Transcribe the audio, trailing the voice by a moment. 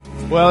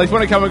Well, if you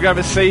want to come and grab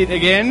a seat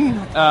again,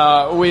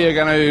 we are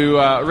going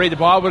to read the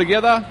Bible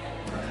together.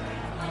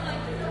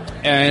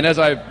 And as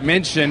I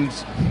mentioned,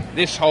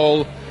 this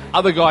whole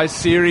Other Guys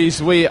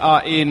series, we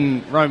are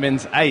in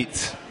Romans 8.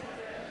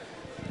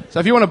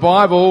 So if you want a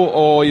Bible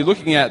or you're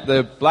looking at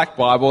the Black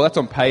Bible, that's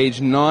on page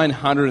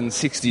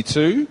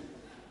 962.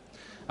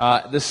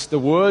 The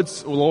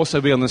words will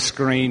also be on the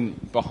screen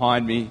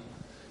behind me.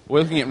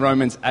 We're looking at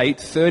Romans 8,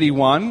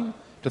 31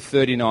 to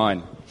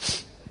 39.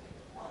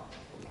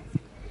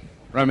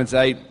 Romans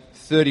 8,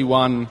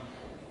 31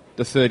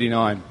 to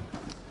 39.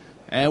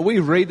 And we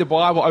read the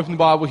Bible, open the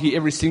Bible here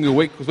every single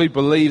week because we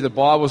believe the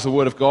Bible is the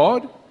Word of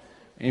God.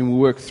 And we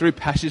work through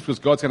passages because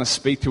God's going to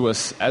speak to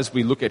us as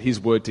we look at His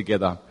Word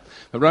together.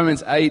 But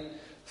Romans 8,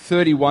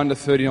 31 to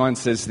 39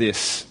 says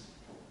this.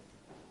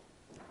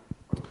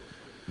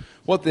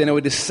 What then are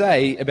we to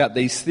say about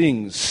these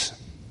things?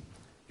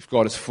 If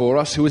God is for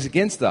us, who is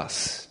against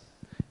us?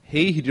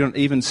 He who did not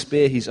even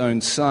spare his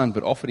own son,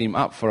 but offered him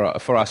up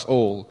for us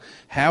all,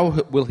 how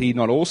will he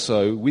not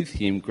also with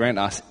him grant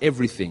us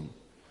everything?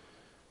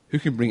 Who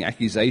can bring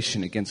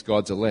accusation against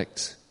God's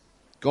elect?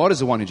 God is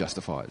the one who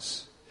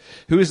justifies.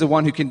 Who is the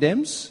one who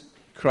condemns?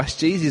 Christ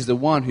Jesus is the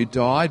one who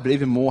died, but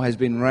even more has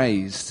been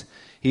raised.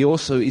 He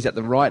also is at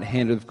the right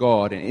hand of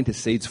God and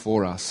intercedes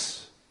for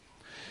us.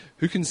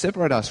 Who can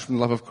separate us from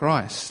the love of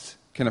Christ?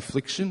 Can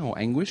affliction or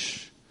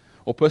anguish,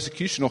 or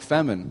persecution or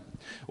famine,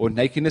 or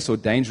nakedness or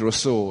danger or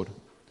sword?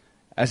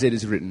 As it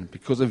is written,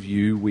 because of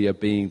you we are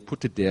being put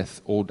to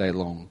death all day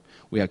long.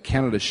 We are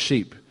counted as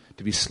sheep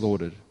to be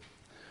slaughtered.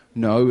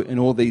 No, in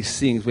all these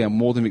things we are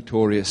more than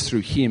victorious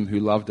through Him who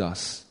loved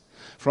us.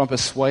 For I'm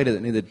persuaded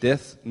that neither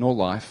death nor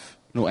life,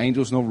 nor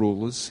angels nor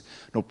rulers,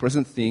 nor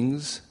present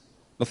things,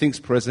 nor things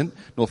present,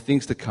 nor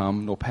things to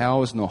come, nor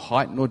powers, nor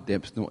height, nor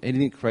depth, nor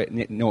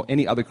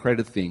any other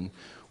created thing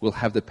will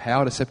have the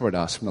power to separate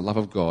us from the love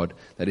of God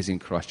that is in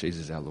Christ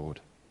Jesus our Lord.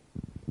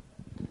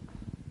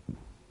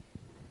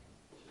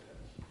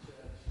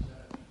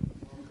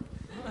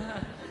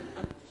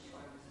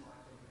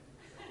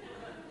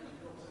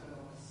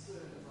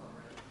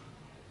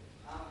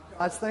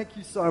 Guys, thank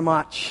you so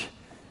much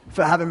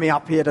for having me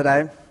up here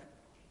today.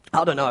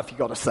 I don't know if you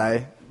got to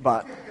say,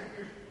 but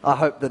I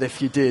hope that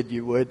if you did,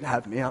 you would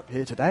have me up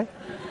here today.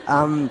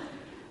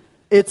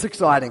 It's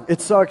exciting.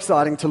 It's so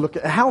exciting to look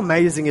at. How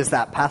amazing is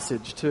that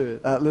passage too?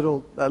 A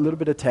little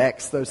bit of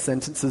text, those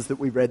sentences that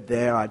we read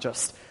there. I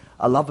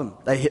love them.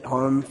 They hit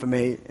home for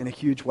me in a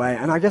huge way.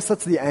 And I guess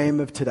that's the aim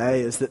of today,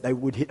 is that they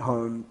would hit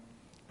home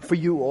for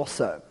you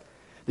also.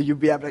 That you'll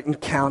be able to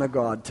encounter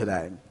God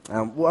today.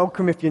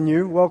 Welcome if you're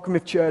new. Welcome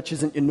if church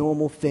isn't your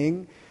normal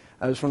thing.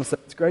 I just want to say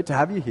it's great to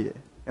have you here.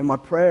 And my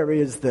prayer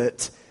is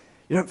that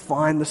you don't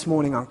find this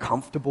morning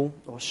uncomfortable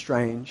or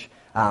strange,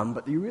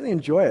 but you really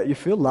enjoy it. You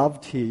feel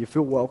loved here. You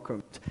feel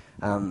welcomed.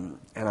 And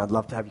I'd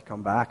love to have you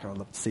come back, and I'd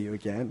love to see you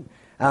again.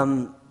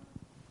 I'm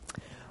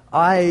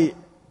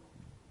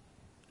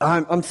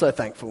so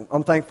thankful.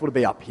 I'm thankful to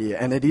be up here,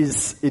 and it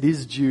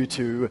is due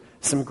to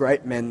some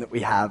great men that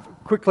we have.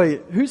 Quickly,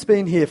 who's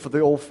been here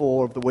for all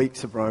 4 of the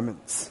weeks of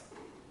Romans?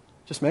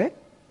 Just me?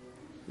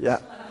 Yeah.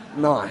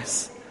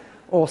 Nice.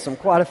 Awesome.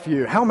 Quite a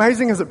few. How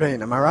amazing has it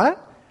been? Am I right?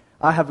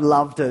 I have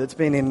loved it. It's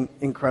been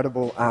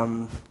incredible.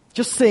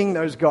 Just seeing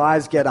those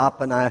guys get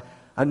up, and I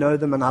know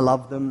them and I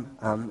love them,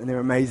 and they're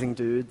amazing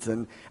dudes.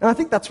 And I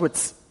think that's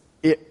what's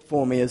it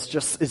for me is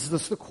just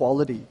the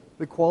quality.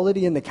 The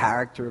quality and the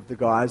character of the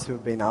guys who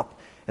have been up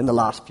in the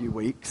last few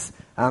weeks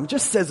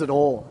just says it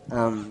all.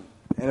 And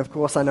of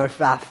course, I know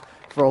Faf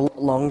for a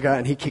lot longer,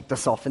 and he kicked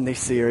us off in this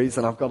series,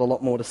 and I've got a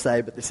lot more to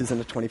say, but this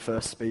isn't a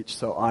 21st speech,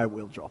 so I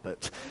will drop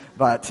it.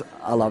 But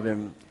I love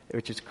him,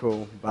 which is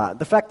cool. But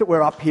the fact that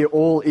we're up here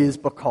all is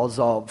because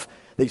of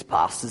these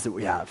pastors that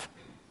we have.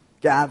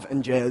 Gav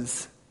and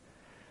Jez,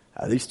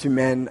 these 2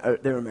 men,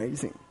 they're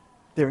amazing.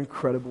 They're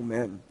incredible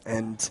men.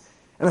 And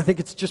I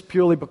think it's just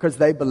purely because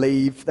they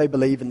believe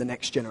in the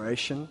next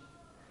generation.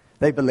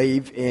 They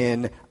believe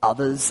in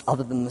others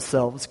other than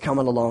themselves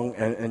coming along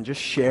and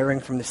just sharing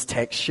from this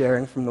text,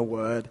 sharing from the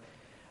Word.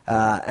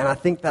 And I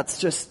think that's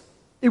just,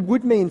 it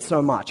would mean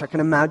so much. I can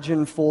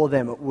imagine for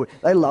them it would.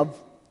 They love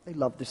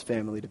this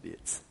family to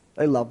bits.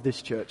 They love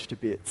this church to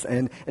bits.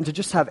 And to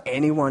just have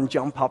anyone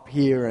jump up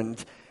here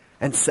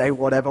and say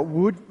whatever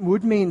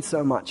would mean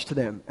so much to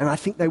them. And I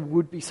think they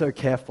would be so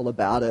careful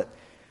about it.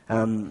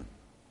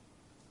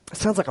 It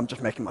sounds like I'm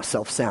just making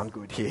myself sound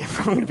good here.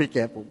 I'm going to be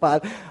careful.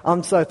 But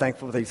I'm so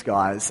thankful for these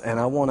guys. And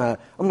I'm not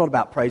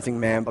about praising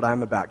man, but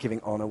I'm about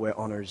giving honor where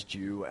honor is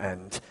due.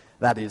 And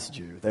that is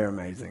due. They're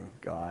amazing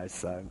guys.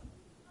 So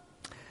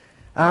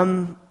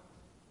I'm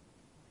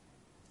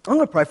going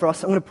to pray for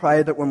us. I'm going to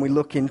pray that when we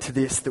look into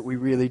this, that we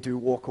really do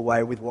walk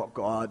away with what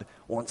God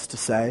wants to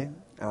say.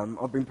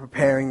 I've been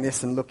preparing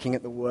this and looking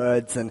at the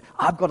words, and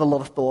I've got a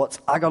lot of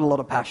thoughts. I got a lot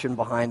of passion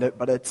behind it,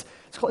 but it's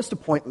close to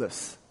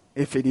pointless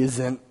if it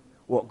isn't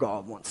what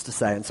God wants to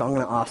say. And so I'm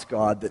going to ask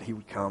God that He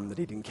would come, that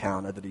He'd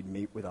encounter, that He'd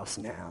meet with us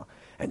now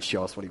and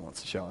show us what He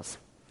wants to show us.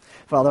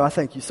 Father, I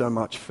thank You so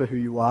much for who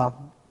You are.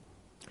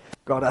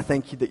 God, I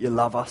thank you that you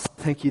love us.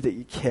 Thank you that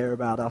you care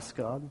about us,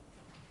 God.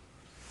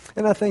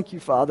 And I thank you,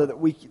 Father,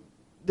 that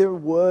there are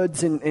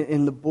words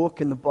in the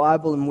book, in the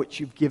Bible, in which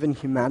you've given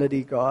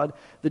humanity, God,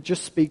 that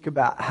just speak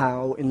about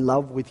how in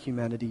love with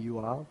humanity you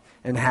are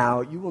and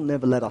how you will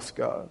never let us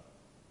go.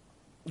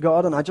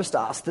 God, and I just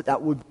ask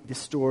that would be the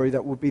story,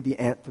 that would be the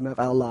anthem of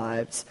our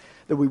lives,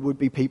 that we would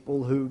be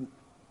people who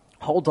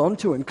hold on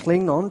to and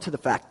cling on to the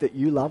fact that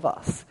you love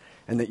us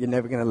and that you're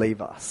never going to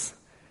leave us.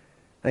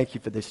 Thank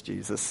you for this,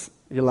 Jesus.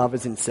 Your love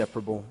is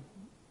inseparable.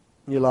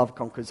 Your love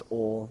conquers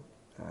all.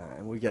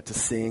 And we get to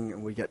sing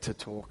and we get to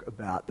talk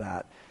about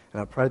that.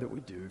 And I pray that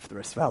we do for the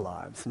rest of our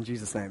lives. In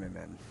Jesus' name,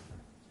 amen.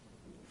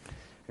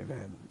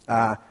 Amen.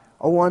 I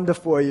wonder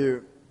for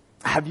you,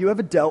 have you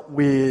ever dealt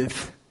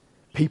with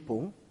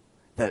people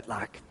that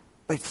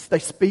they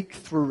speak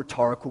through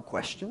rhetorical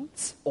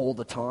questions all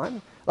the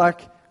time?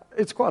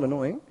 It's quite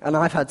annoying, and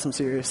I've had some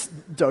serious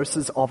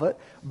doses of it.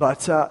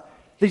 But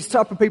these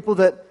type of people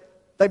that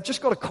they've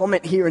just got a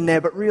comment here and there,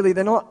 but really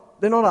they're not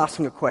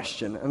asking a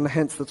question, and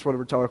hence that's what a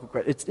rhetorical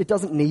question. It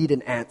doesn't need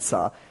an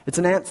answer.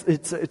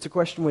 It's a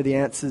question where the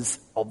answer's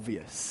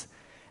obvious.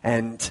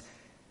 And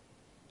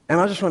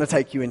I just want to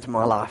take you into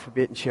my life a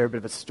bit and share a bit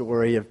of a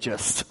story of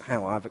just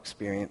how I've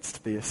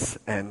experienced this.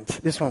 And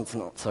this one's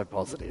not so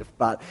positive,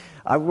 but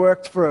I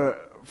worked for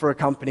a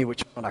company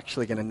which I'm not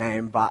actually going to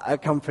name, but a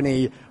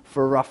company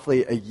for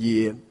roughly a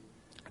year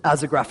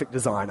as a graphic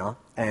designer,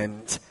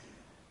 and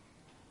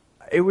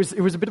it was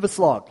a bit of a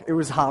slog. It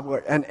was hard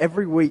work. And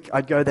every week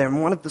I'd go there,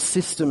 and one of the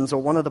systems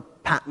or one of the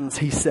patterns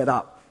he set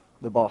up,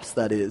 the boss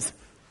that is,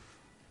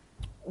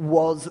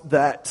 was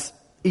that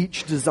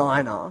each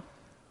designer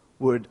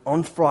would,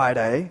 on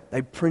Friday,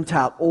 they'd print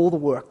out all the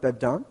work they've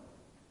done,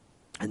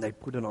 and they'd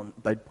put it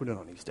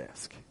on his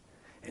desk.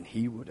 And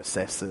he would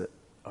assess it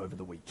over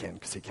the weekend,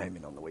 because he came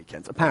in on the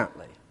weekends,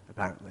 apparently.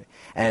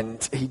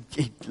 And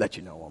he'd let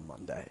you know on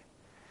Monday.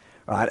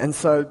 Right? And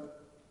so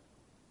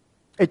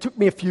it took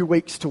me a few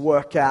weeks to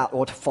work out,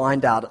 or to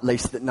find out at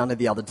least, that none of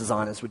the other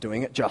designers were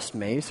doing it, just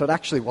me. So it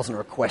actually wasn't a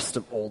request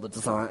of all the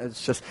designers.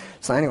 It's just,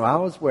 so anyway, I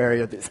was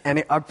wary of this.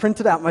 And I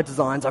printed out my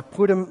designs, I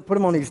put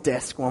them on his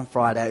desk one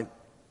Friday.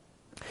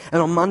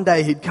 And on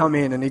Monday he'd come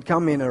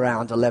in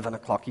around 11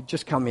 o'clock. He'd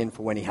just come in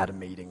for when he had a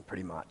meeting,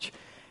 pretty much.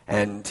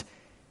 And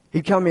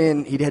he'd come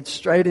in, he'd head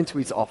straight into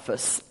his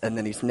office, and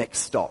then his next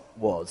stop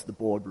was the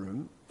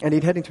boardroom. And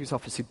he'd head into his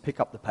office, he'd pick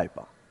up the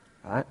paper.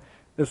 Right?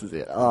 This is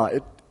it.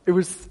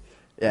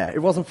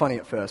 It wasn't funny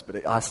at first,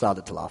 but I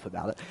started to laugh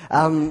about it.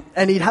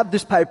 And he'd have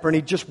this paper, and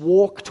he'd just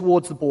walk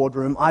towards the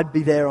boardroom. I'd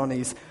be there on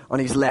his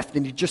left,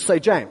 and he'd just say,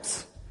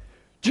 "James,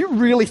 do you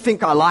really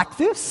think I like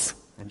this?"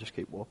 And just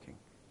keep walking.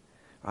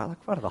 Right?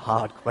 Quite a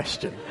hard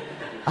question.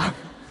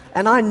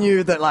 And I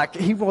knew that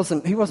he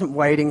wasn't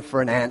waiting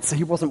for an answer.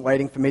 He wasn't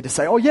waiting for me to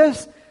say, "Oh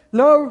yes,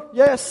 no,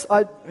 yes."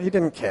 He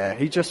didn't care.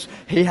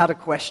 He had a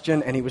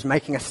question, and he was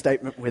making a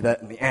statement with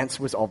it, and the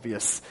answer was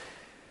obvious.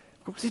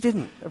 Of course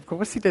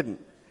he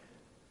didn't.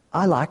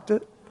 I liked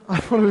it.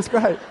 I thought it was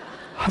great.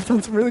 I've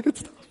done some really good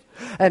stuff.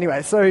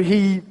 Anyway, so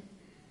he'd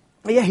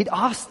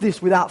ask this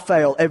without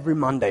fail every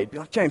Monday. He'd be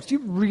like, "James, do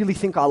you really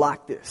think I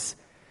like this?"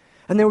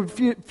 And there were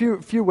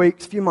a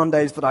few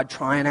Mondays that I'd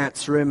try and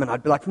answer him, and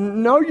I'd be like,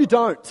 "No, you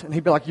don't." And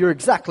he'd be like, "You're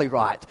exactly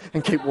right,"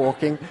 and keep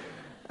walking.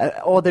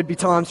 Or there'd be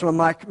times when I'm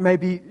like,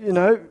 "Maybe,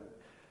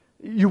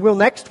 you will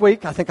next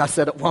week," I think I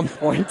said at one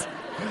point.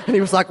 And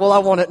he was like, "Well, I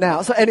want it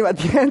now." So anyway,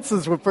 the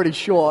answers were pretty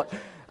short.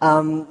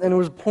 And it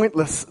was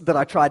pointless that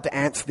I tried to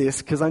answer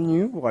this, because I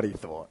knew what he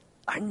thought.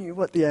 I knew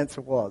what the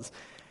answer was.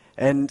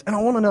 And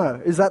I want to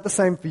know, is that the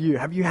same for you?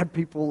 Have you had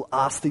people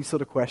ask these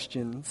sort of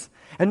questions?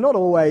 And not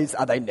always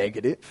are they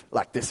negative,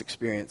 like this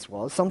experience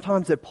was.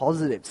 Sometimes they're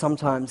positive.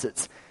 Sometimes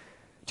it's,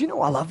 "Do you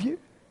know I love you?"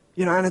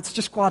 And it's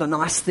just quite a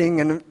nice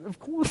thing. And of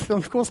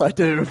course I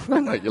do. I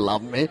know you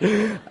love me.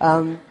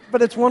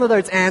 But it's one of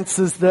those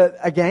answers that,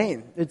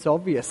 again, it's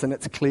obvious and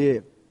it's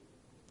clear,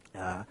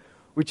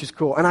 which is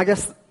cool. And I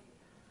guess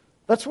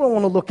that's what I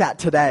want to look at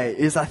today.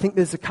 Is I think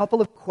there's a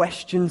couple of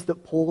questions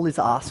that Paul is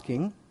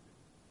asking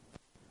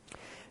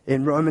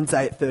in Romans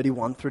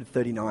 8:31 through to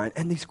 39.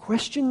 And these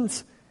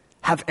questions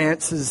have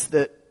answers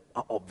that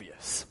are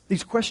obvious.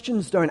 These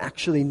questions don't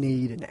actually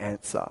need an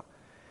answer.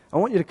 I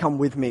want you to come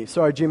with me.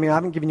 Sorry, Jimmy, I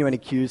haven't given you any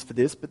cues for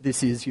this, but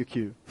this is your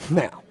cue.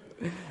 Now,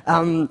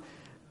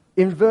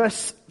 in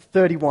verse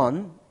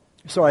 31,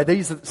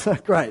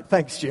 great,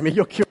 thanks, Jimmy,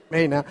 you're cueing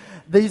me now.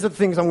 These are the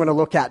things I'm going to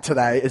look at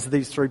today, is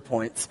these 3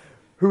 points.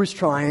 Who is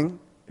trying,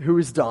 who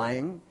is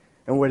dying,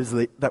 and where does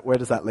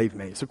that leave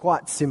me? So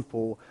quite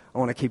simple. I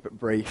want to keep it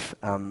brief,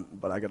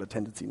 but I got a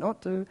tendency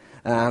not to.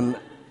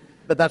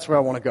 But that's where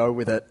I want to go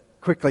with it.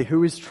 Quickly,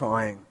 who is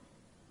trying?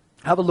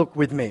 Have a look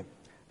with me.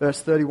 Verse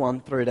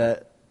 31 through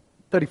to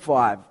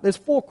 35. There's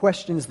 4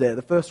 questions there.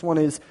 The first one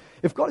is,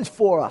 if God is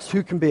for us,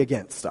 who can be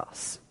against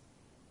us?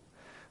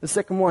 The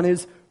second one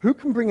is, who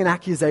can bring an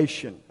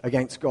accusation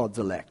against God's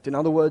elect? In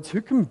other words,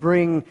 who can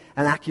bring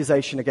an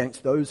accusation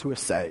against those who are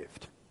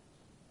saved?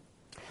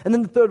 And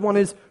then the third one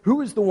is,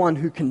 who is the one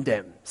who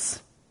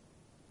condemns?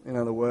 In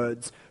other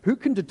words, Who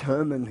can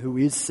determine who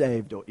is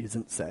saved or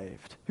isn't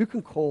saved? Who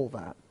can call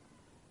that?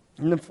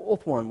 And the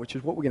fourth one, which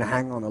is what we're going to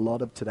hang on a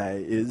lot of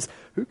today, is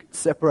who can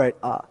separate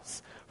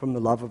us from the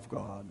love of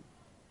God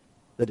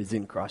that is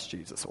in Christ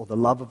Jesus, or the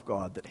love of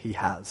God that he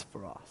has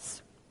for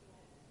us?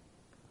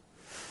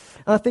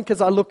 And I think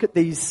as I look at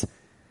these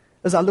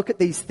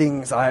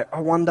things, I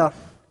wonder,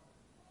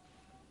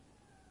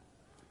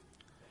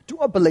 do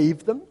I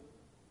believe them?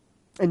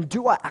 And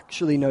do I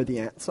actually know the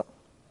answer?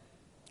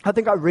 I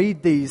think I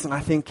read these and I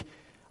think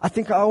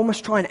I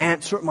almost try and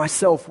answer it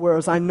myself,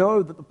 whereas I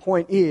know that the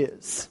point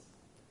is,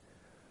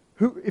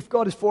 if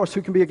God is for us,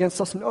 who can be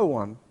against us? No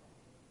one.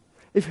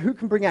 Who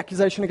can bring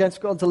accusation against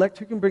God's elect?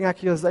 Who can bring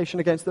accusation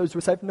against those who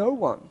are saved? No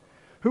one.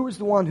 Who is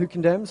the one who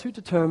condemns? Who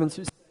determines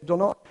who's saved or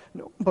not?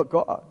 No one but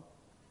God.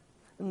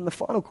 And the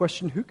final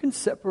question, who can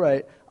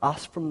separate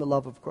us from the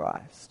love of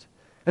Christ?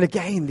 And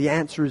again, the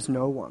answer is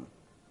no one.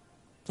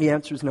 The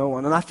answer is no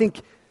one. And I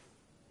think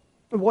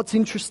what's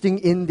interesting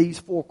in these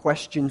four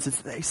questions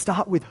is they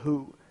start with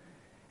who.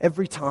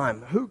 Every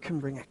time, who can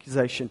bring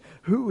accusation?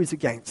 Who is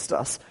against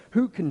us?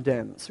 Who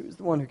condemns? Who is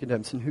the one who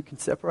condemns and who can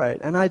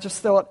separate? And I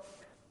just thought,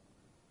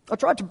 I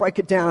tried to break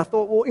it down. I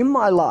thought, well, in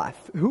my life,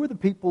 who are the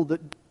people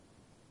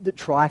that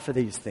try for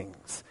these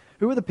things?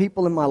 Who are the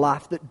people in my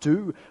life that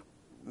do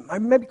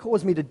maybe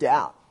cause me to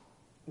doubt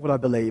what I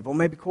believe, or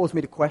maybe cause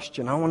me to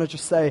question? I want to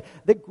just say,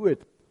 they're good.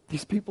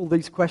 These people,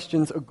 these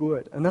questions are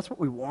good. And that's what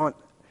we want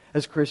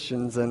as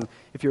Christians. And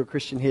if you're a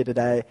Christian here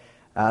today,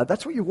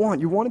 that's what you want.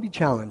 You want to be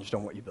challenged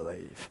on what you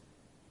believe.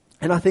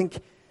 And I think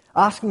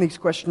asking these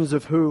questions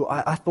of who,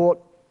 I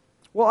thought,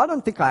 well, I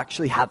don't think I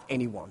actually have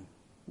anyone.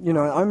 You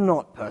know, I'm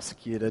not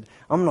persecuted.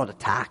 I'm not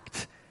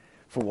attacked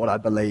for what I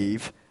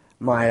believe.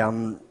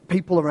 My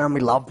people around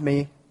me love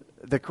me.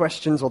 The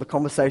questions or the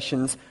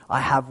conversations I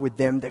have with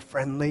them, they're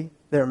friendly,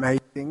 they're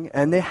amazing,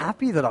 and they're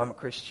happy that I'm a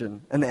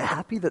Christian, and they're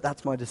happy that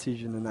that's my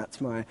decision and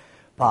that's my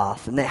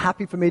path, and they're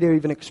happy for me to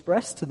even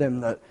express to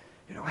them that,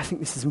 you know, I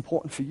think this is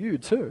important for you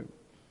too.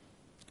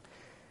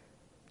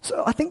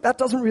 So I think that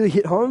doesn't really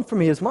hit home for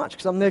me as much,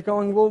 because I'm there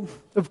going, well,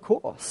 of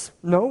course,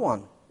 no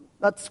one.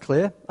 That's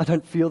clear. I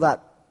don't feel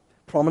that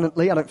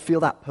prominently. I don't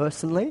feel that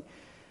personally.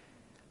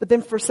 But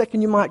then for a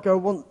second you might go,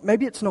 well,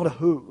 maybe it's not a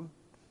who.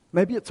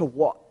 Maybe it's a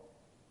what.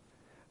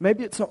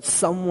 Maybe it's not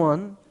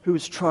someone who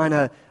is trying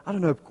to, I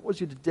don't know,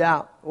 cause you to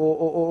doubt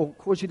or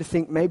cause you to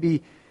think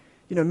maybe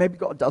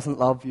God doesn't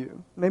love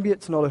you. Maybe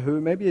it's not a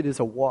who, maybe it is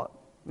a what.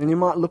 And you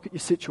might look at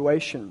your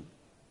situation.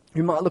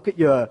 You might look at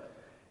your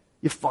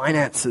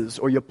finances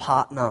or your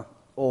partner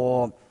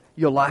or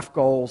your life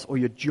goals or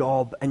your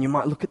job, and you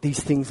might look at these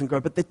things and go,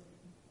 but they're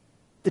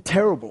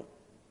terrible.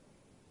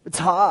 It's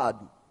hard.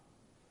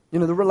 You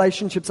know, the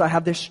relationships I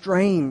have, they're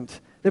strained.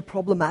 They're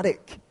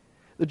problematic.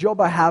 The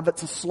job I have,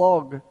 it's a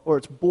slog, or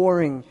it's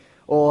boring,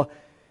 or,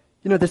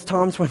 you know, there's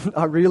times when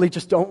I really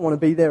just don't want to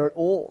be there at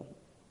all.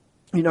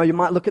 You know, you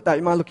might look at that,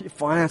 you might look at your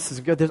finances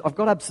and go, I've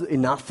got absolutely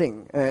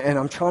nothing, and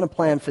I'm trying to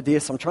plan for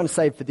this, I'm trying to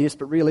save for this,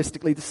 but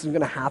realistically this isn't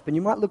going to happen.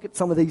 You might look at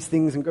some of these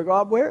things and go,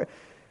 God, where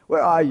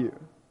are you?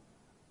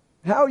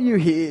 How are you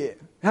here?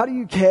 How do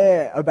you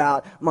care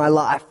about my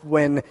life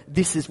when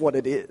this is what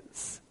it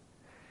is?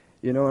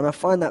 You know, and I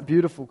find that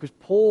beautiful, because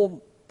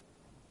Paul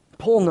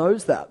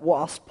knows that.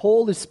 Whilst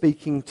Paul is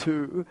speaking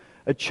to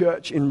a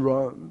church in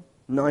Rome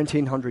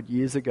 1900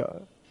 years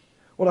ago,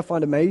 what I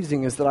find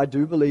amazing is that I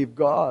do believe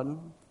God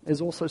is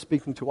also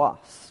speaking to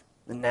us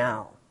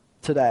now,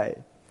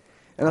 today.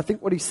 And I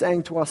think what he's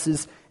saying to us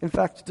is, in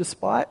fact,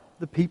 despite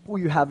the people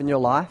you have in your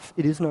life,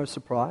 it is no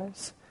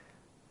surprise.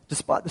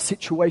 Despite the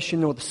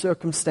situation or the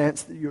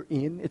circumstance that you're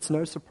in, it's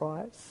no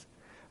surprise.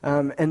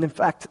 And in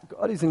fact,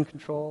 God is in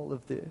control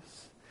of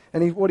this.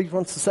 And what he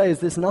wants to say is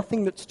there's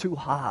nothing that's too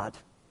hard.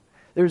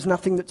 There is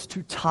nothing that's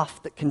too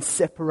tough that can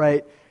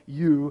separate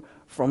you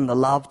from the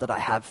love that I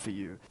have for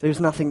you. There's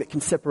nothing that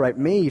can separate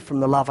me from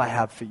the love I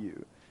have for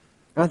you.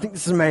 And I think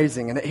this is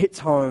amazing, and it hits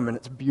home, and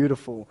it's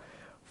beautiful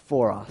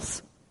for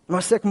us. My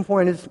second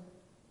point is,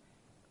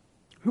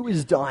 who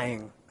is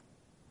dying?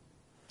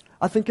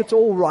 I think it's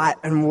all right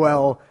and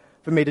well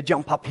for me to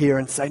jump up here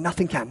and say,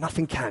 nothing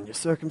can. Your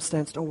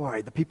circumstance, don't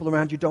worry. The people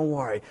around you, don't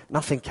worry.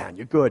 Nothing can.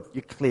 You're good.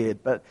 You're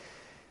cleared. But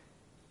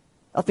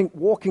I think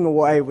walking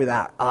away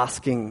without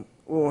asking,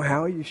 well,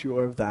 how are you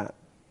sure of that,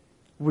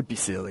 would be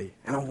silly.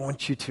 And I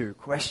want you to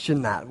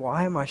question that.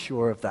 Why am I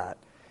sure of that?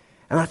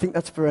 And I think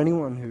that's for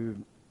anyone who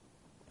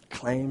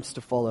claims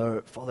to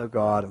follow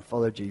God and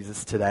follow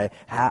Jesus today.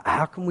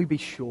 How can we be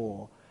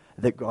sure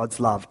that God's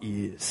love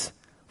is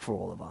for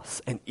all of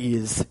us and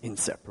is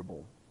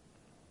inseparable?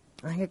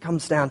 I think it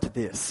comes down to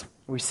this.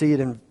 We see it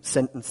in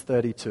sentence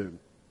 32.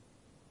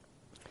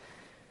 It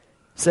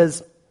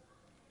says,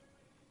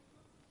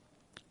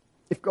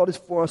 if God is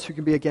for us, who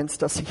can be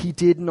against us? He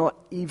did not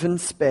even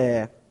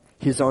spare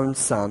his own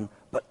son,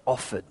 but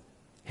offered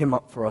him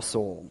up for us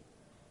all.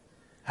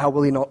 How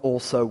will he not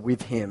also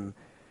with him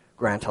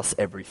grant us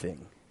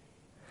everything?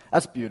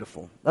 That's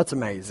beautiful. That's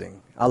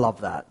amazing. I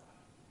love that.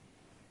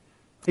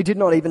 He did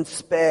not even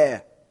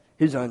spare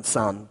his own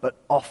son, but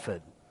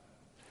offered.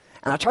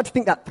 And I tried to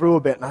think that through a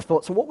bit, and I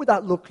thought, so what would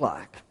that look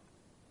like?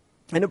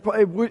 And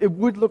it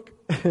would look,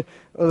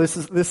 well, this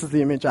is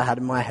the image I had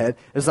in my head.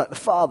 It's like the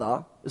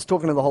Father is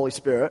talking to the Holy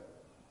Spirit.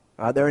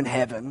 Right? They're in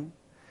heaven,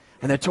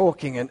 and they're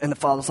talking, and the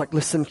Father's like,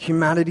 listen,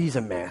 humanity's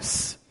a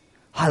mess.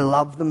 I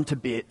love them to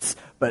bits,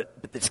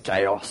 but there's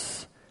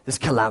chaos, there's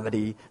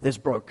calamity, there's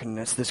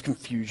brokenness, there's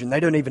confusion.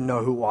 They don't even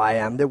know who I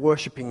am. They're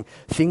worshipping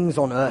things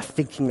on earth,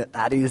 thinking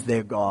that is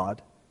their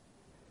God.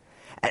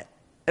 And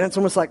it's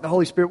almost like the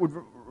Holy Spirit would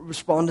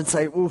respond and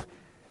say, well,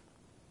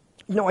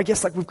 I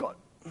guess like we've got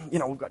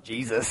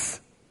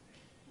Jesus.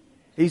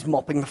 He's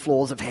mopping the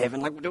floors of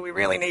heaven. Like, do we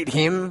really need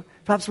him?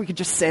 Perhaps we could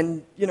just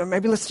send,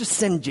 maybe let's just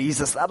send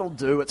Jesus. That'll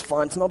do. It's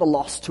fine. It's not a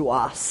loss to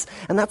us.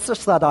 And that's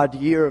just that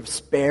idea of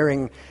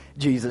sparing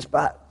Jesus.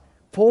 But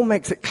Paul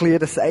makes it clear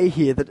to say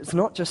here that it's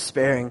not just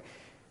sparing,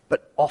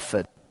 but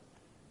offered.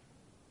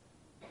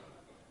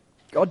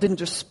 God didn't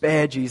just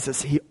spare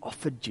Jesus, he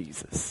offered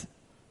Jesus.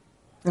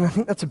 And I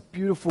think that's a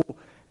beautiful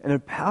and a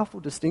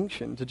powerful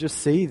distinction to just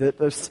see that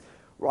there's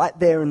right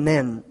there and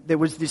then, there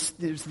was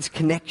this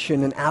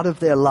connection, and out of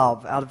their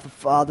love, out of the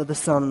Father, the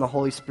Son, and the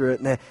Holy Spirit,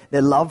 and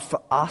their love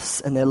for us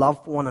and their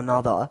love for one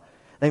another,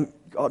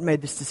 God made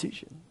this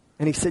decision.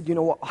 And he said, you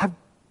know what,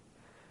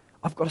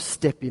 I've got to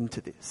step into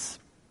this.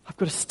 I've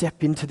got to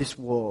step into this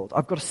world.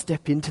 I've got to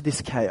step into this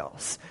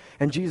chaos.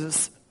 And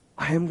Jesus,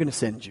 I am going to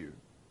send you.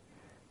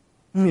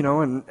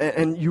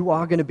 And you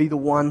are going to be the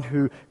one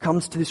who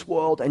comes to this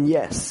world, and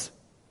yes,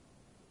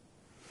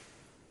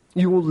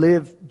 you will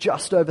live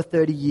just over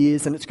 30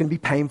 years, and it's going to be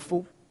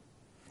painful.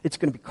 It's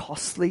going to be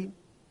costly.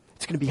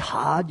 It's going to be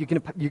hard.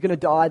 You're going to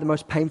die the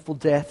most painful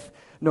death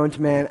known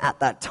to man at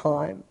that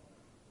time.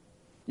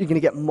 You're going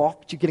to get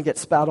mocked. You're going to get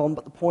spat on.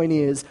 But the point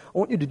is, I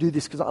want you to do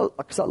this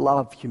because I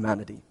love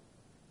humanity.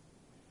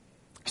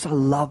 Because I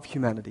love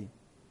humanity.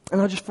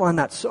 And I just find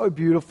that so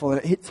beautiful,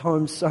 and it hits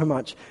home so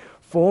much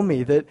for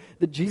me that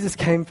Jesus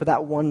came for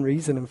that one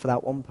reason and for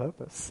that one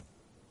purpose.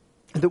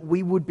 That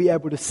we would be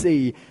able to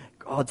see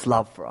God's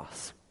love for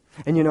us.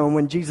 And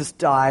when Jesus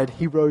died,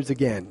 he rose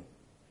again.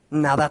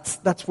 Now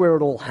that's where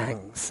it all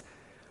hangs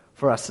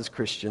for us as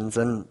Christians.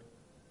 And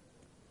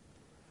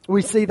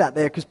we see that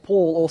there because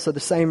Paul, also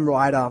the same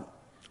writer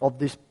of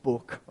this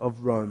book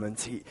of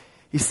Romans,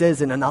 he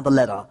says in another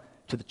letter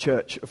to the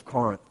church of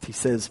Corinth, he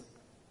says,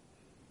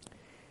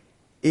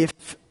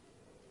 if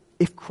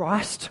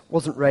Christ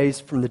wasn't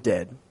raised from the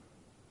dead,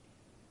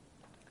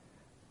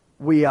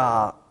 we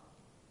are,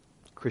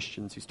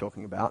 Christians he's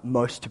talking about,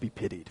 most to be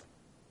pitied.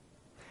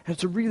 And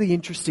it's a really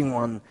interesting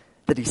one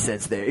that he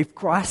says there. If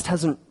Christ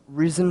hasn't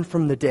risen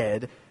from the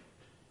dead,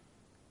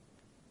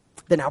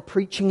 then our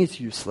preaching is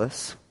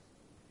useless,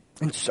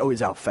 and so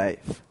is our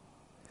faith.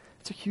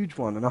 It's a huge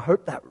one, and I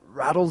hope that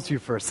rattles you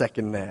for a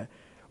second there.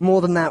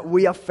 More than that,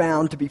 we are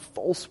found to be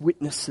false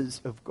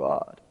witnesses of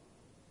God.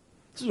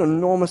 These are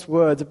enormous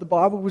words. If the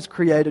Bible was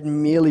created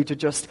merely to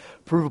just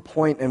prove a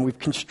point, and we've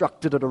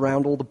constructed it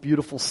around all the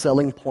beautiful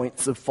selling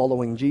points of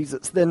following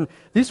Jesus, then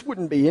this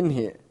wouldn't be in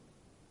here.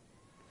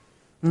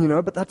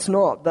 But that's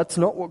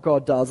not what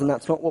God does, and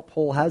that's not what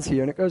Paul has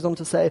here. And it goes on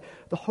to say,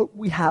 the hope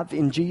we have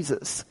in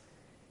Jesus,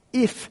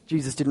 if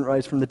Jesus didn't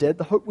rise from the dead,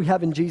 the hope we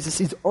have in Jesus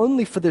is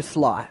only for this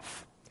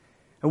life,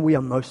 and we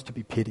are most to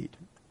be pitied.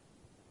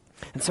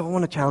 And so I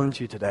want to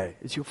challenge you today.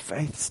 Is your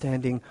faith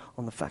standing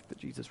on the fact that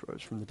Jesus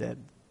rose from the dead?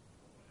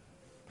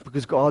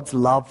 Because God's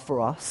love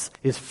for us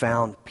is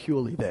found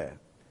purely there.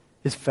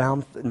 Is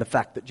found in the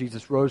fact that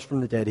Jesus rose from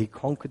the dead, he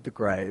conquered the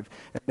grave,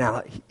 and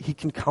now he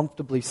can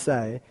comfortably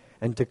say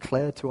and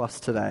declare to us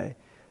today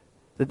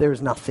that there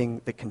is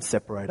nothing that can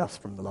separate us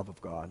from the love of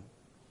God.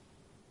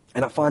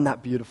 And I find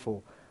that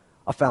beautiful.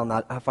 I find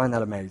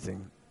that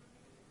amazing.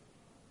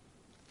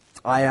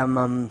 I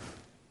am,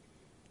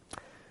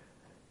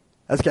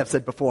 as Kev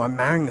said before, I'm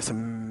marrying this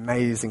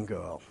amazing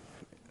girl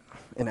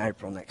in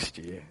April next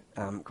year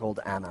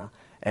called Anna.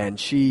 And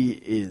she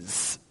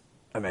is,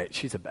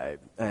 she's a babe,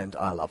 and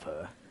I love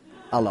her.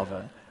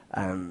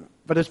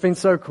 But it's been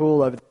so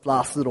cool over the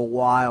last little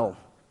while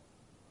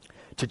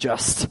to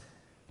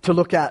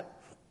look at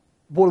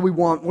what do we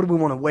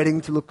want a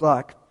wedding to look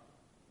like,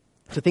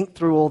 to think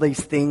through all these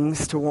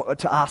things,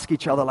 to ask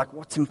each other, like,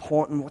 what's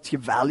important, what's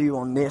your value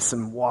on this,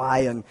 and why,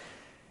 and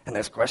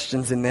there's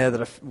questions in there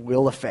that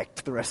will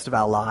affect the rest of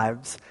our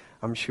lives,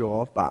 I'm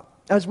sure. But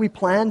as we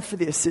plan for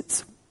this,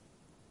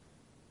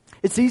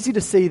 it's easy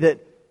to see that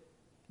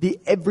the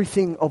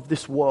everything of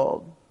this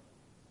world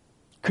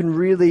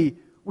we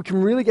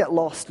can really get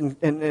lost and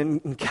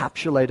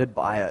encapsulated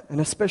by it.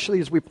 And especially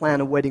as we plan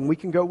a wedding, we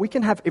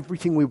can have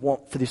everything we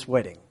want for this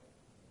wedding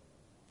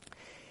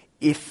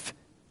if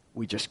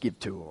we just give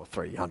 $200,000 or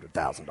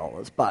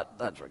 $300,000. But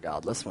that's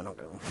regardless. We're not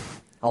going to.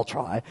 I'll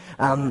try.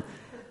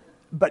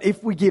 But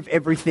if we give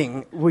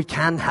everything, we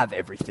can have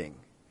everything.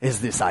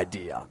 Is this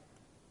idea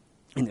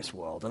in this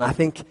world? And I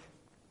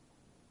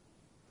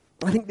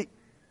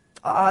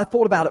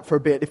thought about it for a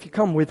bit. If you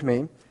come with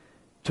me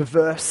to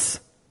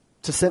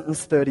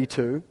sentence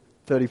 32,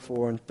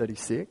 34, and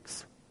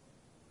 36,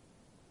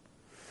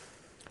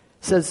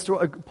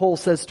 Paul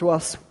says to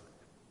us,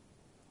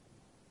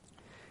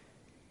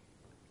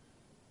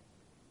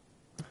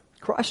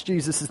 Christ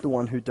Jesus is the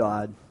one who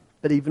died,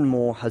 but even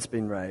more has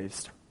been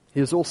raised.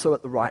 He is also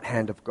at the right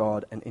hand of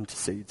God and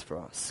intercedes for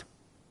us.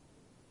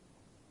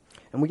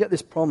 And we get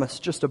this promise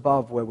just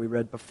above where we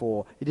read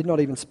before. He did not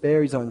even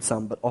spare his own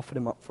son, but offered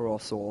him up for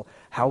us all.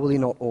 How will he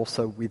not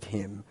also with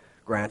him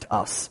grant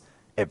us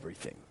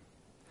everything?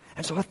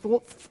 And so I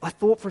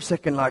thought for a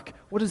second, like,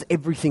 what does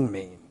everything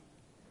mean?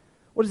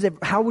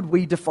 How would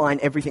we define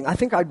everything? I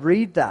think I'd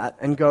read that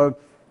and go,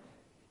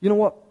 you know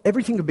what?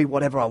 Everything could be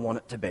whatever I want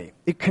it to be.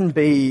 It can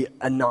be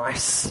a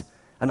nice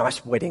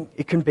wedding.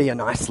 It can be a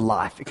nice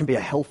life. It can be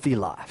a healthy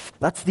life.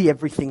 That's the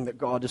everything that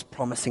God is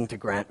promising to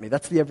grant me.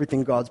 That's the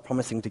everything God's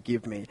promising to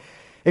give me.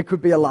 It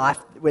could be a life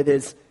where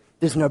there's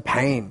no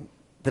pain,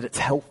 that it's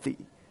healthy,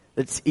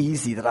 that it's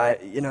easy, that I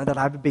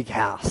have a big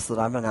house, that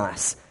I have a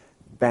nice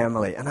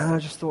family. And I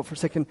just thought for a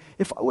second,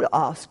 if I would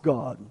ask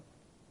God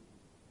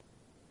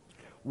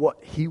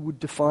what he would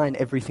define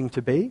everything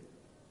to be,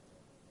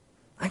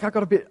 I think I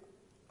got a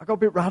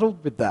bit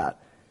rattled with that.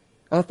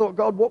 And I thought,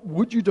 God, what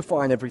would you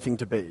define everything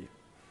to be?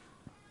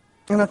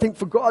 And I think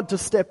for God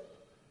to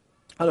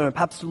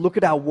perhaps to look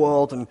at our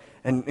world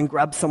and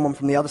grab someone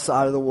from the other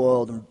side of the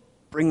world and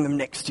bring them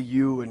next to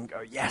you and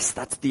go, yes,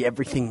 that's the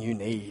everything you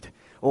need.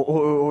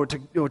 Or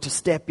to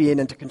step in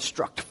and to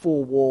construct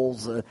 4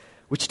 walls,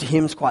 which to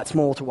him is quite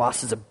small, to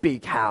us is a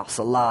big house,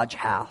 a large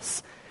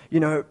house,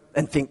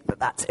 and think that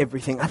that's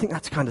everything. I think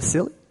that's kind of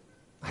silly.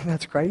 I think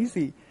that's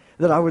crazy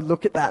that I would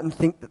look at that and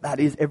think that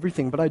that is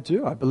everything. But I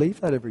do. I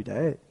believe that every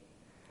day.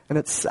 And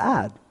it's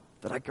sad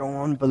that I go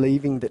on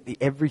believing that the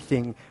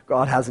everything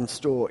God has in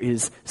store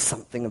is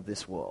something of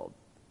this world.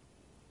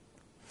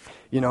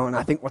 And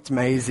I think what's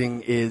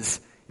amazing is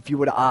if you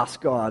were to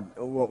ask God,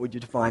 what would you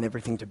define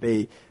everything to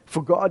be?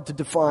 For God to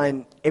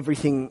define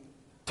everything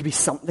to be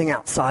something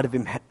outside of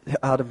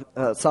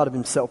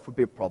himself would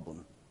be a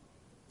problem.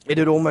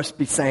 It'd almost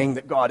be saying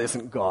that God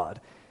isn't God.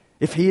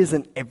 If he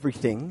isn't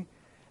everything,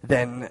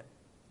 then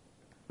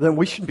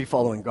we shouldn't be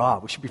following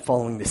God. We should be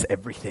following this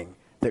everything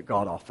that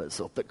God offers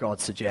or that God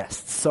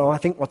suggests. So I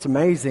think what's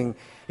amazing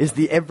is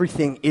the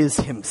everything is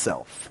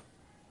himself.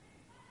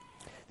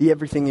 The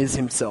everything is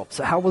himself.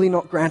 So how will he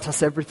not grant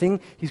us everything?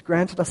 He's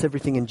granted us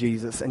everything in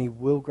Jesus, and he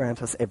will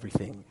grant us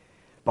everything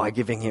by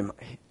giving him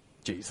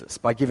Jesus,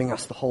 by giving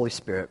us the Holy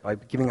Spirit, by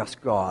giving us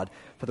God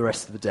for the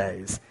rest of the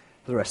days,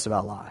 for the rest of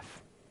our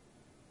life.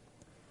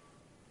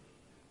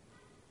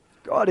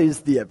 God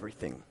is the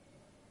everything.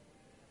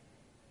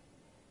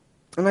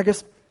 And I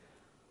guess,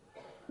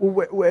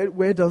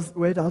 where does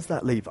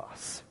that leave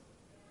us?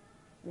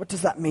 What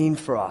does that mean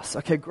for us?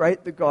 Okay,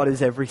 great that God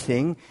is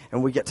everything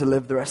and we get to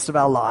live the rest of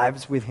our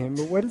lives with him,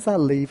 but where does that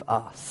leave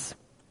us?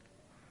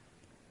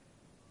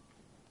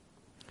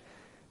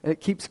 And it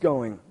keeps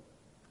going. It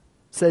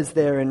says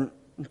there in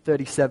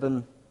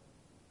 37,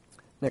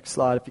 next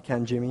slide if you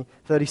can, Jimmy,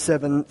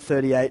 37,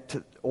 38,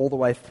 all the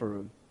way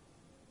through.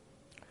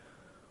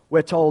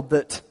 We're told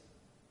that,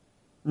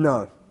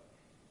 no.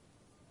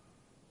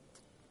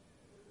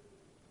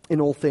 In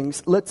all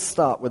things, let's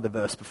start with the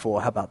verse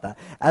before. How about that?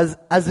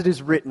 As it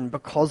is written,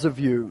 because of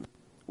you,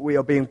 we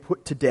are being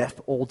put to death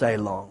all day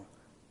long.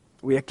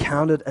 We are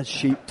counted as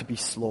sheep to be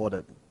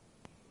slaughtered.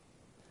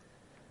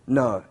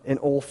 No, in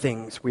all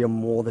things, we are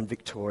more than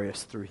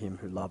victorious through him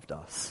who loved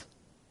us.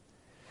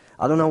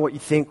 I don't know what you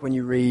think when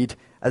you read,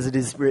 as it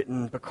is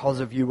written, because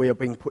of you, we are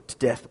being put to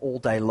death all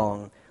day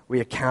long. We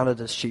are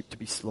counted as sheep to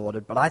be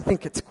slaughtered. But I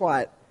think it's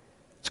quite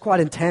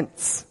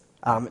intense.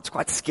 It's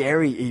quite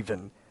scary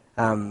even.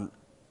 And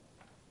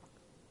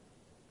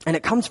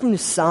it comes from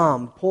this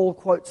psalm. Paul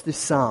quotes this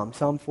psalm,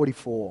 Psalm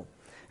 44.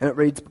 And it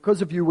reads,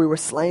 because of you we were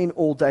slain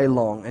all day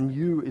long, and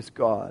you is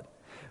God.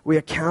 We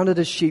are counted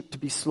as sheep to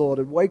be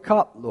slaughtered. Wake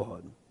up,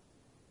 Lord.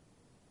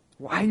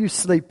 Why are you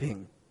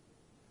sleeping?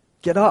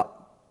 Get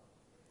up.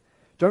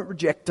 Don't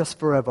reject us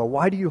forever.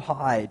 Why do you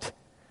hide?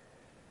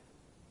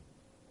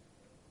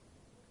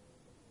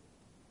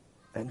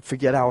 And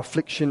forget our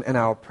affliction and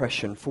our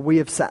oppression. For we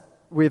have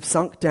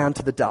sunk down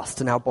to the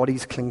dust, and our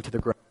bodies cling to the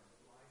ground.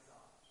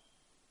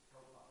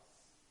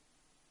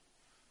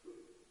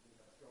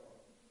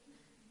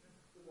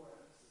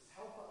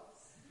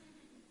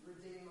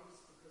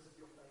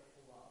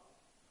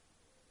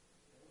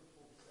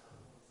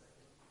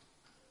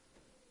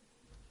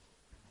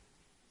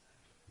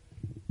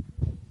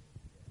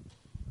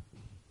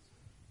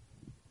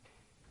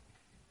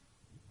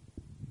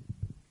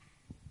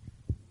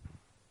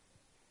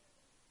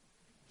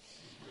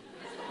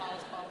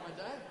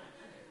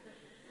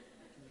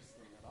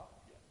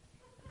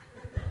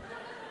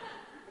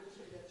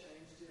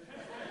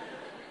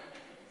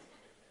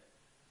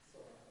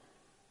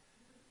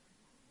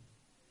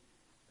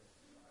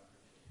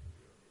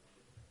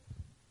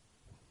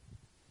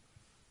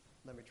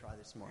 Let me try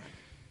this more.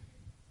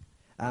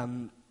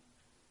 And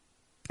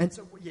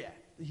so,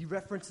 he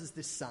references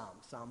this psalm,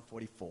 Psalm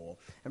 44.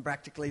 And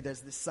practically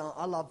there's this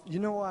psalm. You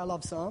know why I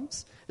love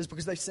psalms? It's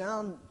because they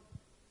sound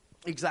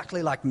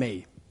exactly like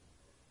me.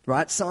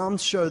 Right?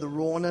 Psalms show the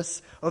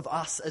rawness of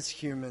us as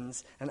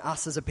humans and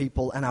us as a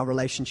people and our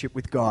relationship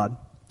with God.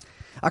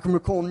 I can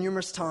recall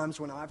numerous times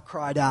when I've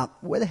cried out,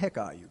 "Where the heck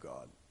are you,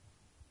 God?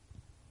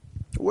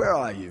 Where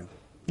are you?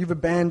 You've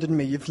abandoned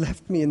me. You've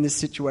left me in this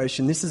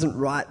situation. This isn't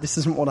right. This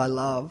isn't what I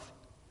love."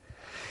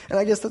 And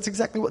I guess that's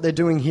exactly what they're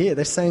doing here.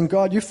 They're saying,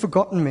 "God, you've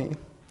forgotten me.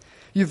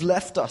 You've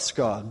left us,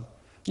 God.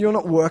 You're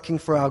not working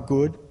for our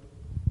good.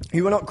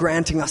 You are not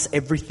granting us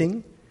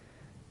everything."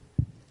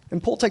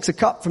 And Paul takes a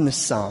cut from this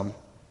psalm,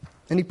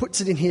 and he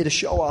puts it in here to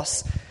show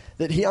us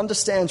that he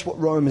understands what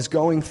Rome is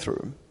going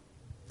through.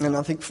 And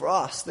I think for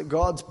us, that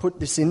God's put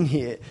this in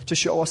here to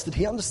show us that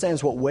he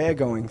understands what we're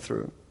going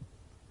through.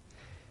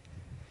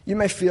 You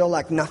may feel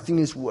like nothing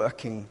is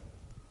working,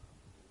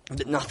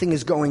 that nothing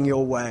is going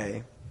your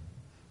way.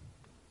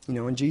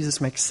 And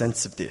Jesus makes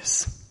sense of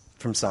this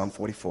from Psalm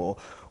 44.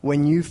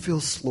 When you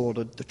feel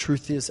slaughtered, the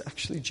truth is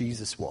actually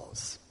Jesus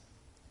was.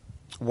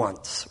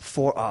 Once,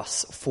 for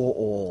us, for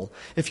all.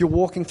 If you're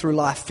walking through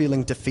life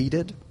feeling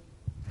defeated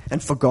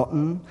and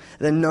forgotten,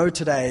 then know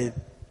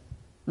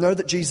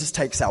that Jesus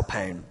takes our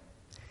pain.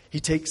 He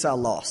takes our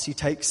loss. He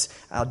takes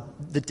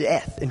the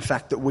death, in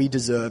fact, that we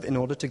deserve in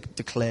order to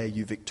declare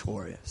you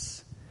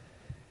victorious.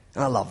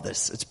 And I love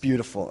this. It's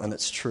beautiful and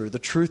it's true. The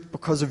truth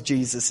because of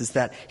Jesus is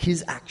that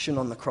his action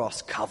on the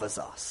cross covers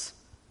us.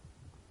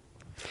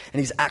 And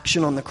his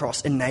action on the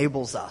cross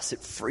enables us. It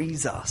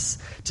frees us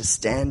to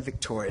stand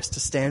victorious, to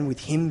stand with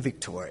him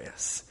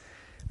victorious.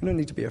 We don't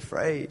need to be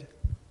afraid.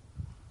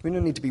 We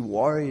don't need to be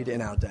worried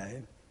in our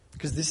day,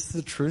 because this is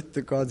the truth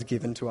that God's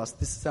given to us.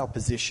 This is our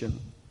position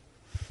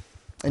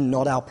and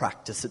not our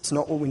practice. It's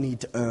not what we need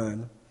to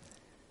earn.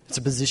 It's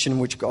a position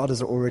which God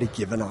has already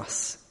given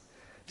us.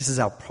 This is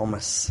our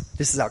promise.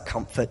 This is our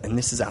comfort, and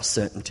this is our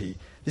certainty.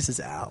 This is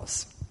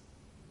ours.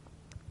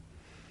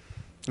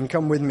 And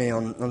come with me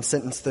on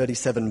sentence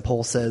 37,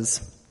 Paul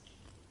says,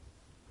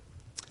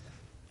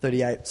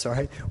 38,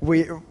 sorry.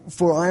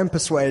 For I am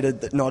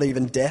persuaded that not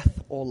even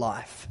death or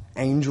life,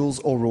 angels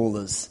or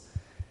rulers,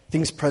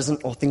 things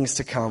present or things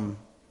to come,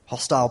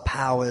 hostile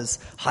powers,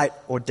 height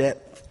or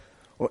depth,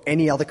 or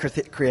any other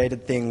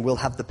created thing will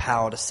have the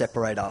power to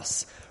separate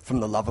us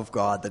from the love of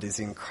God that is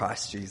in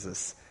Christ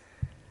Jesus,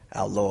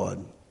 our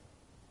Lord.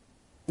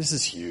 This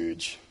is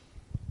huge.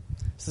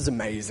 This is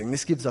amazing.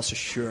 This gives us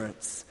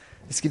assurance.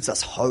 This gives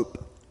us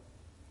hope.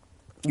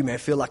 You may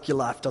feel like your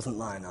life doesn't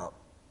line up,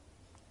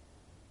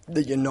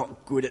 that you're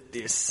not good at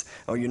this,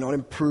 or you're not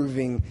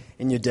improving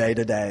in your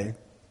day-to-day,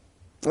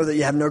 or that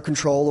you have no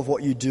control of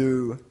what you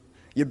do.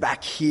 You're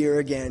back here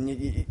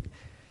again.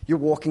 You're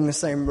walking the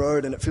same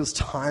road and it feels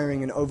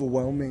tiring and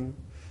overwhelming.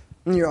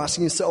 And you're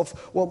asking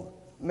yourself,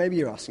 maybe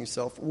you're asking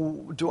yourself,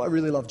 do I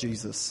really love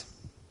Jesus?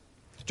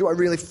 Do I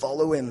really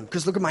follow him?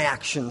 Because look at my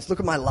actions. Look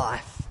at my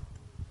life.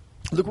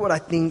 Look at what I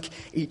think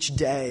each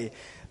day.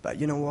 But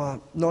you know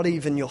what? Not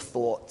even your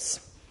thoughts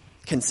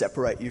can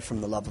separate you from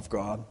the love of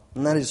God.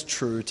 And that is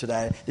true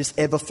today. This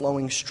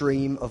ever-flowing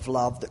stream of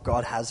love that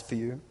God has for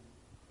you.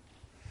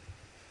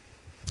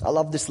 I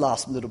love this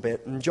last little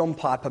bit. And John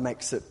Piper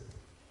makes an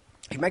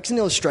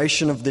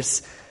illustration of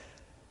this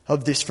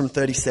from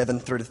 37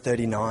 through to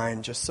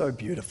 39 just so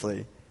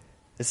beautifully.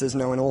 It says,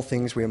 "No, in all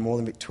things we are more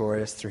than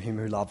victorious through him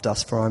who loved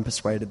us. For I am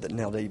persuaded that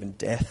not even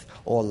death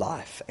or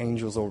life,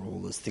 angels or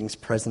rulers, things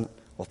present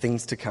or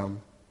things to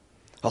come,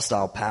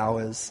 hostile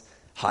powers,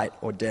 height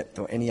or depth,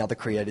 or any other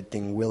created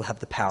thing will have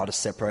the power to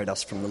separate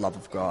us from the love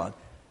of God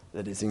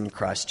that is in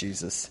Christ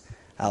Jesus,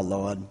 our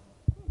Lord."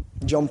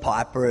 John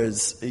Piper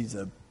he's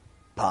a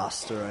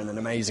pastor and an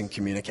amazing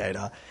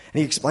communicator. And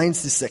he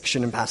explains this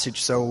section and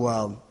passage so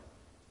well.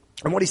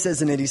 And what he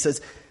says in it, he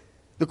says,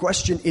 the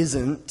question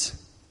isn't,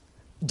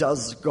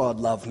 does God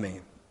love me?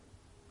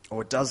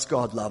 Or does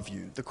God love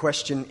you? The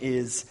question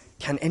is,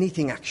 can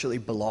anything actually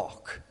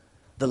block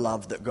the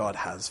love that God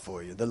has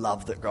for you, the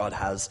love that God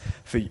has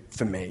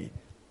for me?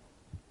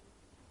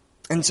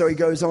 And so he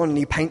goes on and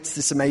he paints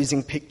this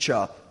amazing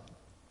picture,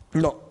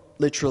 not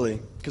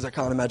literally, because I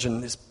can't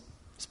imagine this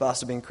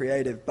pastor being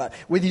creative, but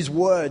with his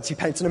words, he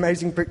paints an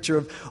amazing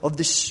picture of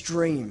this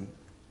stream,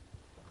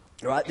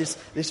 right?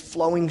 This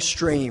flowing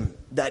stream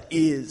that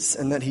is,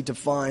 and that he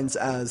defines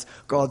as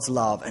God's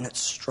love, and it's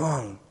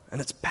strong,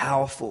 and it's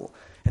powerful,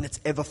 and it's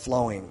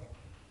ever-flowing.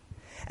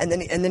 And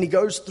then he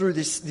goes through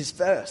this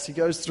verse. He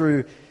goes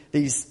through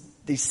these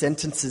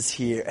sentences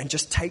here and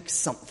just takes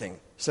something.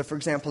 So, for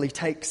example, he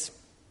takes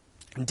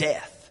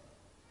death,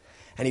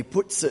 and he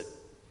puts it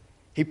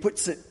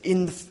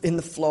in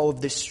the flow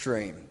of this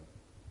stream.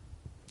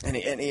 And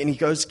he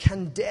goes,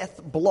 can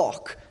death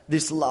block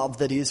this love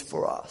that is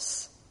for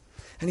us?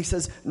 And he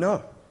says,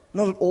 no,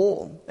 not at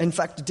all. In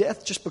fact,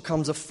 death just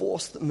becomes a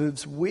force that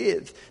moves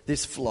with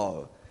this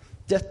flow.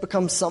 Death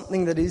becomes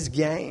something that is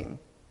gain.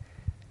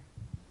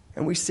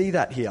 And we see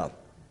that here.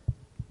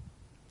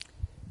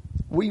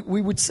 We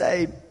would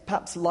say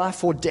perhaps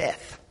life or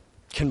death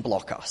can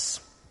block us.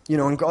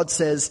 And God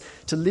says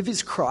to live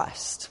is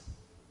Christ.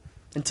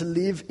 And to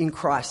live in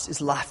Christ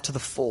is life to the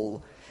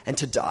full. And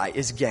to die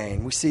is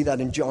gain. We see that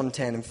in John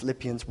 10 and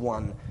Philippians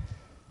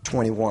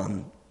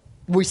 1:21.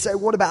 We say,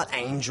 what about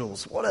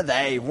angels? What are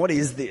they? What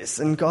is this?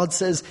 And God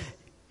says,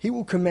 he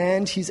will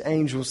command his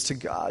angels to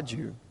guard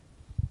you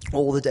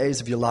all the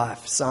days of your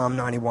life. Psalm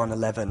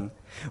 91:11.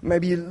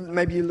 Maybe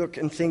you look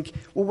and think,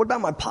 well, what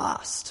about my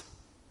past?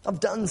 I've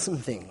done some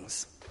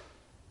things,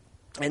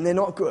 and they're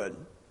not good.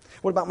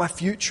 What about my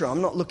future?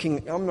 I'm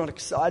not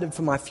excited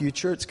for my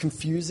future. It's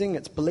confusing.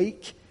 It's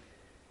bleak.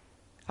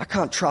 I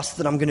can't trust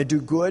that I'm going to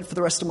do good for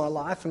the rest of my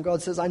life. And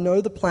God says, I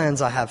know the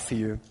plans I have for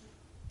you.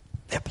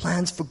 They're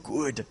plans for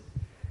good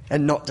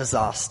and not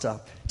disaster,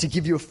 to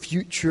give you a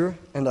future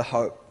and a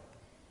hope.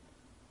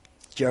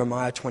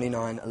 Jeremiah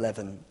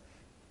 29:11.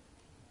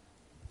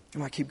 You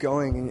might keep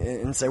going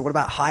and say, what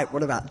about height?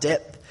 What about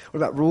depth? What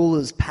about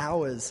rulers,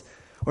 powers,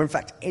 or in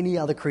fact any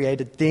other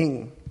created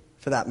thing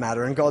for that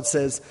matter? And God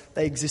says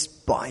they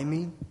exist by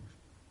me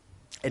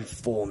and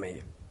for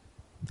me.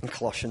 In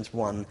Colossians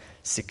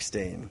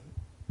 1:16.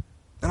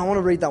 And I want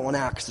to read that one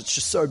out because it's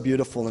just so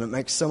beautiful and it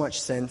makes so much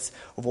sense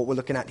of what we're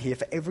looking at here.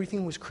 For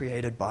everything was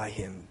created by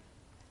him.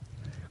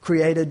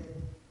 Created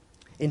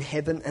in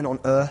heaven and on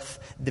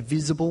earth, the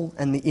visible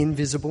and the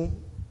invisible,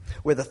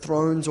 whether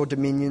thrones or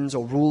dominions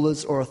or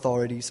rulers or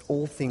authorities,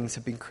 all things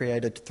have been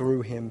created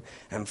through him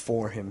and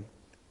for him.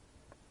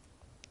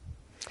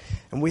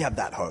 And we have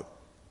that hope,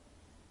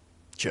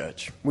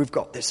 church. We've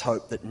got this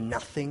hope that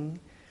nothing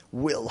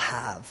will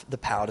have the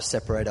power to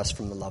separate us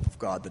from the love of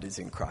God that is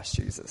in Christ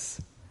Jesus.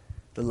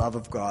 The love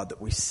of God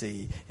that we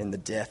see in the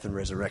death and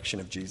resurrection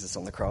of Jesus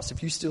on the cross.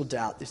 If you still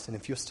doubt this and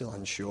if you're still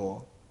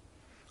unsure,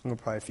 I'm going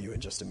to pray for you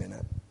in just a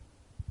minute.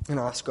 And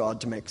ask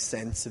God to make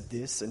sense of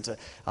this and to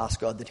ask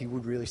God that he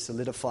would really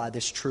solidify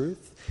this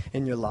truth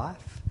in your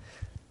life.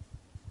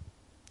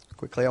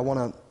 Quickly, I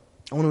want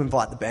to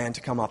invite the band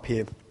to come up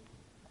here.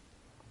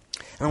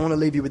 And I want to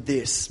leave you with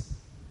this.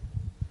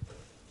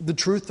 The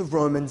truth of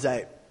Romans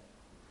 8,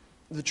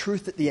 the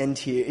truth at the end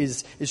here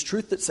is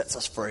truth that sets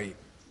us free.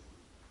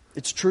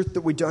 It's truth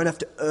that we don't have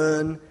to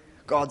earn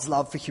God's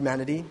love for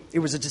humanity. It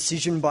was a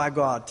decision by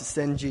God to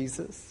send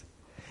Jesus.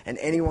 And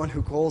anyone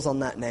who calls on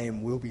that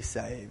name will be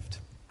saved.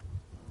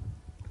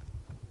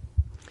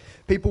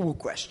 People will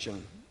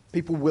question.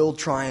 People will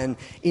try and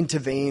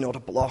intervene or to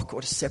block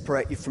or to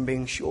separate you from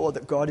being sure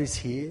that God is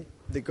here,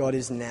 that God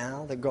is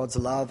now, that God's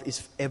love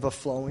is ever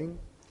flowing.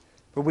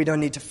 But we don't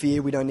need to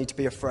fear. We don't need to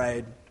be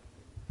afraid.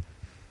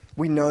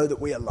 We know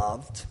that we are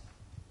loved.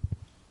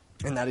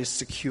 And that is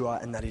secure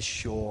and that is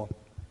sure.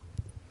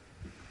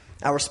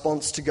 Our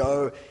response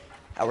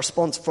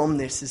from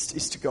this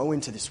is to go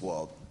into this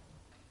world.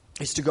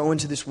 Is to go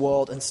into this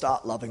world and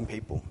start loving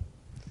people.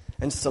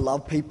 And it's to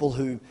love people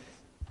who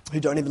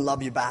don't even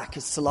love you back.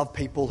 It's to love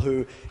people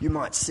who you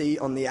might see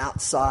on the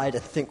outside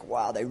and think,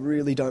 wow, they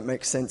really don't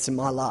make sense in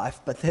my life.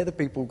 But they're the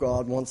people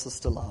God wants us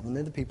to love. And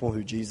they're the people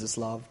who Jesus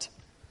loved.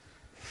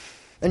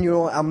 And you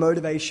know, our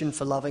motivation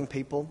for loving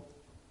people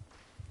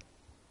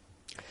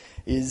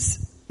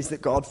is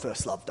that God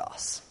first loved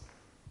us.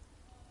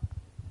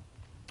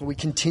 We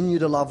continue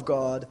to love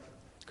God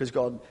because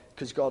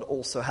God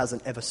also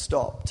hasn't ever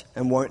stopped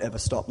and won't ever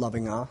stop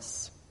loving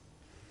us.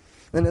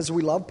 And as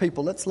we love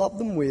people, let's love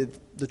them with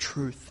the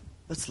truth.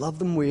 Let's love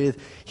them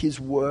with his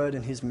word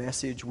and his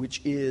message,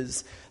 which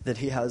is that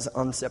he has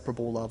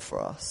inseparable love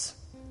for us.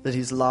 That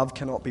his love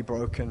cannot be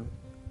broken.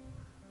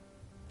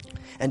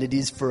 And it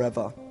is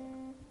forever.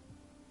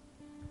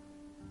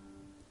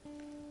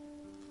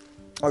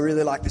 I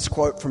really like this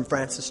quote from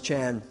Francis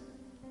Chan.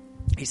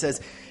 He says,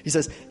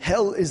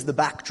 hell is the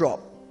backdrop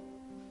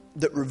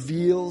that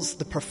reveals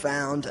the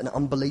profound and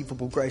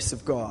unbelievable grace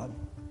of God.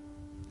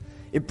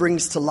 It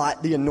brings to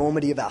light the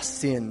enormity of our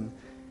sin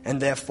and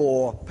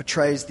therefore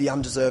portrays the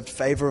undeserved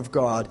favor of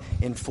God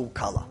in full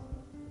color.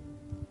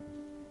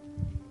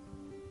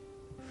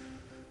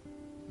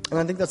 And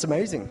I think that's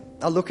amazing.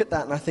 I look at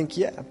that and I think,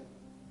 yeah,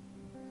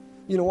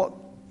 you know what?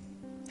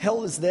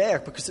 Hell is there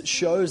because it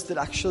shows that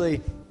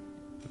actually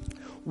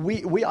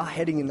we are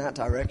heading in that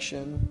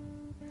direction.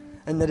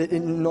 And that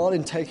not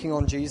in taking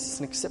on Jesus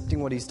and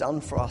accepting what he's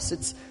done for us.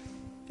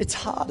 It's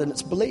hard and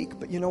it's bleak,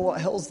 but you know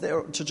what? Hell's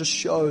there to just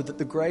show that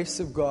the grace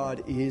of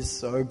God is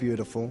so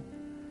beautiful.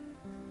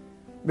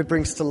 It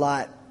brings to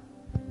light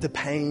the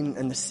pain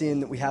and the sin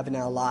that we have in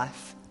our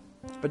life,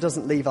 but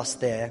doesn't leave us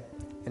there.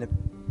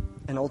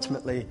 And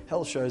ultimately,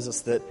 hell shows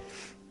us that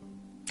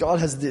God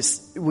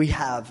has we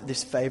have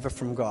this favor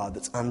from God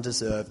that's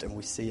undeserved, and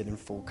we see it in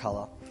full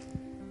color.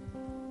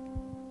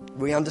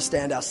 We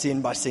understand our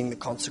sin by seeing the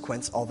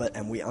consequence of it,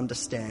 and we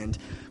understand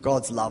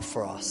God's love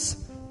for us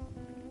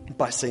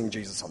by seeing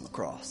Jesus on the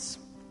cross.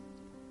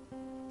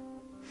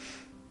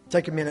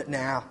 Take a minute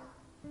now.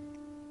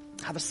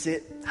 Have a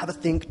sit, have a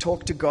think,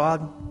 talk to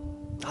God.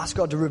 Ask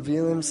God to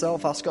reveal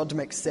himself. Ask God to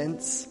make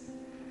sense.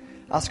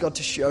 Ask God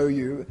to show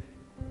you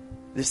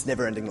this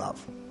never-ending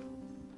love.